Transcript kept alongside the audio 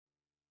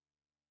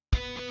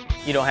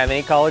You don't have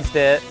any college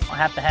debt. I don't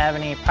have to have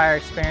any prior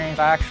experience.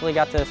 I actually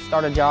got to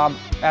start a job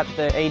at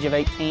the age of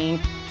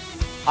 18.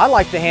 I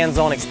like the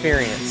hands-on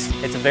experience.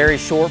 It's a very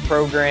short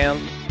program.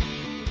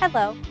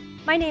 Hello,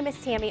 my name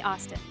is Tammy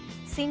Austin,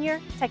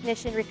 Senior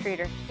Technician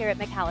Recruiter here at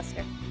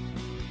MacAllister.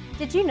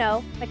 Did you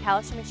know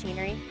MacAllister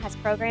Machinery has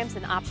programs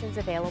and options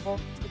available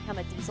to become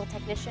a diesel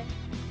technician?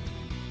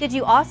 Did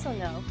you also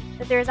know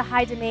that there is a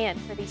high demand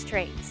for these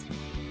trades?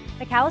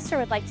 MacAllister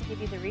would like to give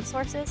you the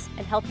resources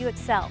and help you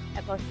excel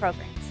at both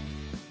programs.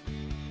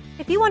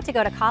 If you want to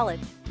go to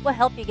college, we'll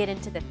help you get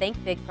into the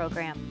ThinkBIG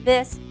program.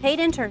 This paid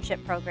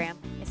internship program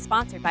is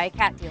sponsored by a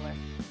cat dealer.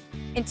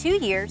 In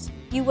 2 years,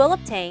 you will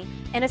obtain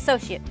an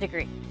associate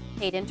degree,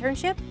 paid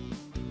internship,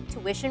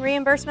 tuition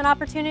reimbursement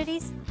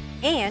opportunities,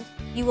 and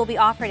you will be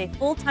offered a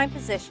full-time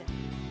position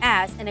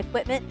as an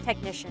equipment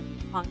technician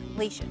upon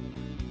completion.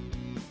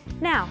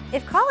 Now,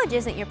 if college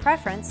isn't your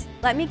preference,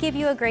 let me give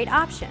you a great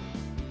option.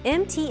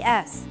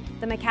 MTS,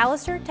 the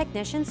MacAllister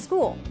Technician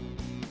School.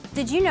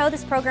 Did you know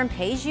this program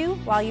pays you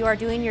while you are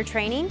doing your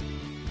training?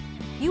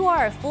 You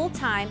are a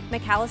full-time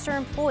MacAllister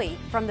employee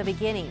from the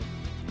beginning.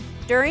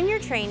 During your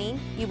training,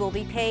 you will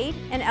be paid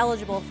and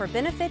eligible for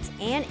benefits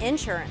and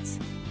insurance.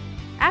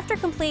 After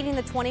completing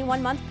the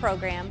 21-month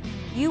program,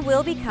 you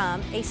will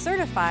become a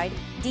certified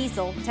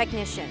diesel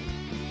technician.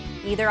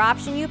 Either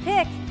option you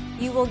pick,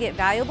 you will get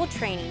valuable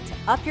training to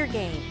up your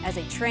game as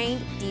a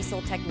trained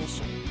diesel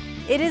technician.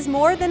 It is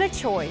more than a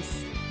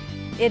choice.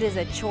 It is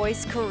a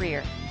choice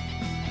career.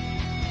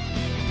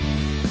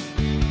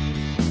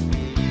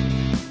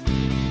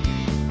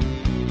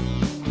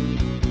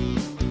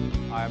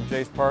 I'm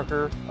Jace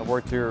Parker. I've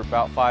worked here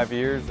about 5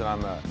 years and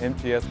I'm an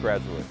MTS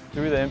graduate.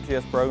 Through the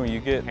MTS program, you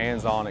get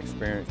hands-on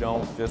experience. You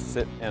don't just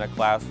sit in a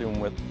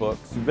classroom with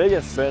books. The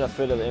biggest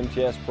benefit of the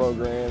MTS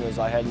program is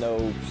I had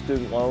no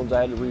student loans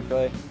I had to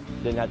repay.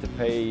 Didn't have to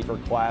pay for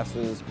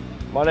classes.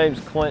 My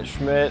name's Clint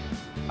Schmidt.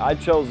 I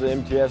chose the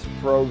MTS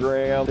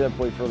program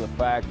simply for the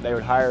fact they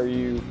would hire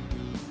you,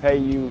 pay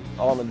you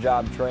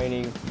on-the-job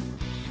training.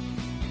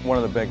 One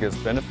of the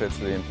biggest benefits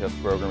of the MTS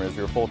program is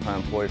you're a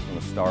full-time employee from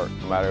the start.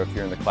 No matter if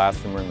you're in the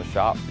classroom or in the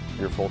shop,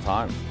 you're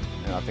full-time.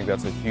 And I think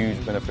that's a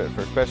huge benefit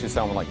for especially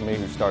someone like me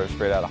who started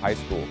straight out of high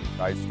school.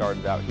 I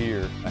started out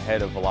here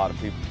ahead of a lot of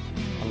people.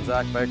 I'm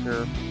Zach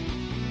Baker.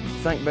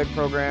 ThinkBIG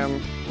program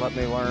let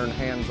me learn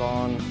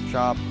hands-on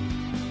shop,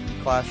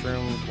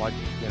 classroom, like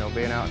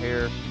being out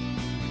here.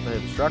 The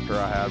instructor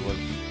I had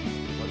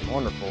was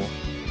wonderful.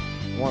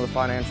 One of the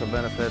financial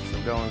benefits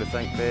of going to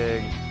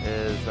ThinkBIG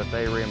is that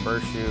they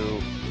reimburse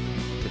you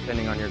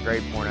depending on your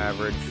grade point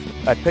average.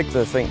 I picked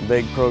the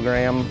ThinkBIG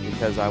program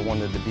because I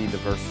wanted to be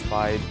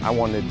diversified. I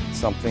wanted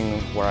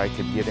something where I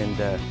could get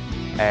into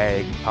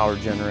ag, power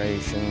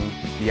generation,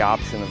 the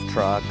option of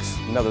trucks.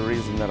 Another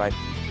reason that I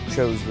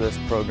chose this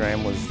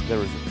program was there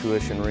was a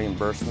tuition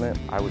reimbursement.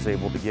 I was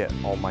able to get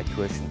all my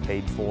tuition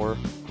paid for.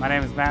 My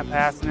name is Matt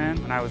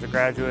Passanen and I was a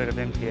graduate of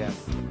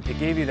MTS. It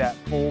gave you that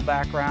full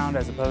background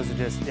as opposed to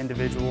just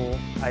individual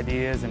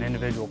ideas and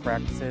individual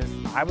practices.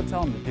 I would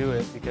tell them to do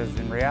it because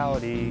in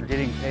reality, you're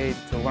getting paid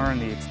to learn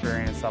the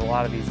experience that a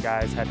lot of these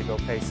guys had to go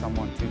pay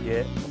someone to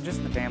get.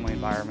 Just the family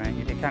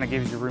environment, it kind of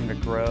gives you room to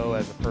grow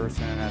as a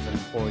person, as an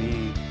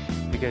employee,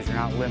 because you're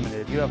not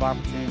limited. You have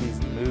opportunities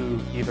to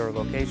move either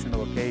location to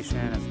location,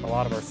 as a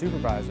lot of our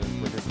supervisors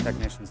were just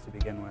technicians to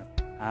begin with.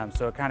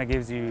 So it kind of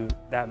gives you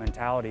that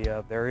mentality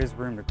of there is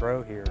room to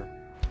grow here.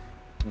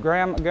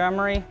 Graham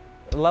Montgomery,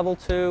 Level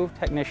 2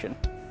 Technician.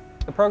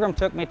 The program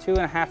took me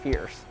 2.5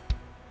 years.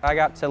 I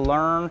got to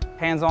learn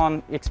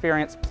hands-on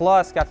experience,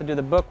 plus got to do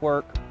the book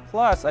work,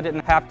 plus I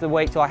didn't have to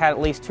wait till I had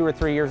at least 2 or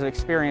 3 years of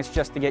experience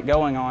just to get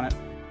going on it.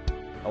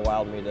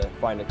 Allowed me to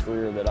find a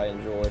career that I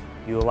enjoy.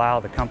 You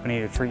allow the company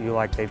to treat you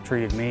like they've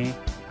treated me.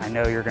 I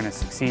know you're going to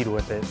succeed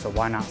with it, so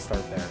why not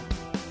start there?